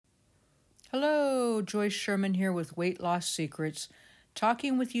Hello, Joyce Sherman here with Weight Loss Secrets,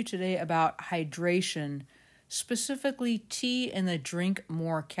 talking with you today about hydration, specifically tea in the drink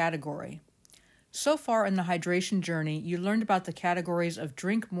more category. So far in the hydration journey, you learned about the categories of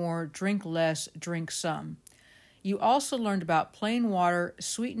drink more, drink less, drink some. You also learned about plain water,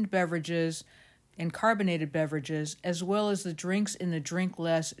 sweetened beverages, and carbonated beverages, as well as the drinks in the drink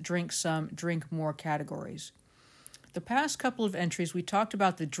less, drink some, drink more categories. The past couple of entries, we talked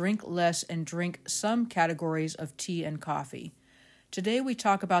about the drink less and drink some categories of tea and coffee. Today, we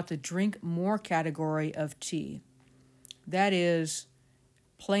talk about the drink more category of tea. That is,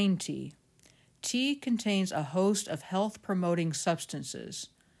 plain tea. Tea contains a host of health-promoting substances.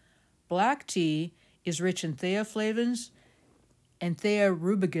 Black tea is rich in theaflavins and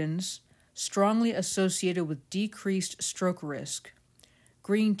thearubicins, strongly associated with decreased stroke risk.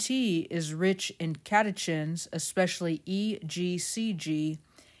 Green tea is rich in catechins, especially EGCG,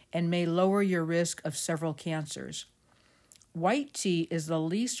 and may lower your risk of several cancers. White tea is the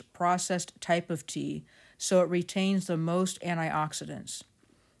least processed type of tea, so it retains the most antioxidants.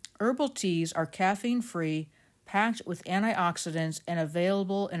 Herbal teas are caffeine-free, packed with antioxidants, and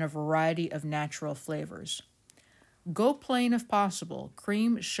available in a variety of natural flavors. Go plain if possible.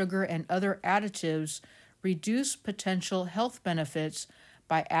 Cream, sugar, and other additives reduce potential health benefits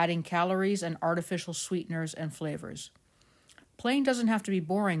by adding calories and artificial sweeteners and flavors. Plain doesn't have to be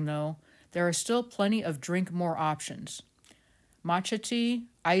boring, though. There are still plenty of drink more options. Matcha tea,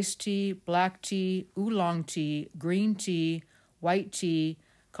 iced tea, black tea, oolong tea, green tea, white tea,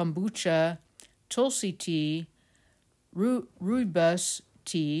 kombucha, tulsi tea, rooibos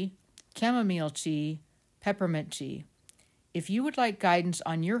tea, chamomile tea, peppermint tea. If you would like guidance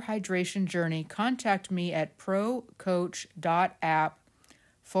on your hydration journey, contact me at procoach.app/Joyce,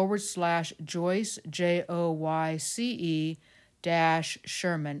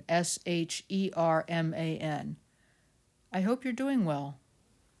 JOYCE-Sherman, SHERMAN. I hope you're doing well.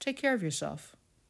 Take care of yourself.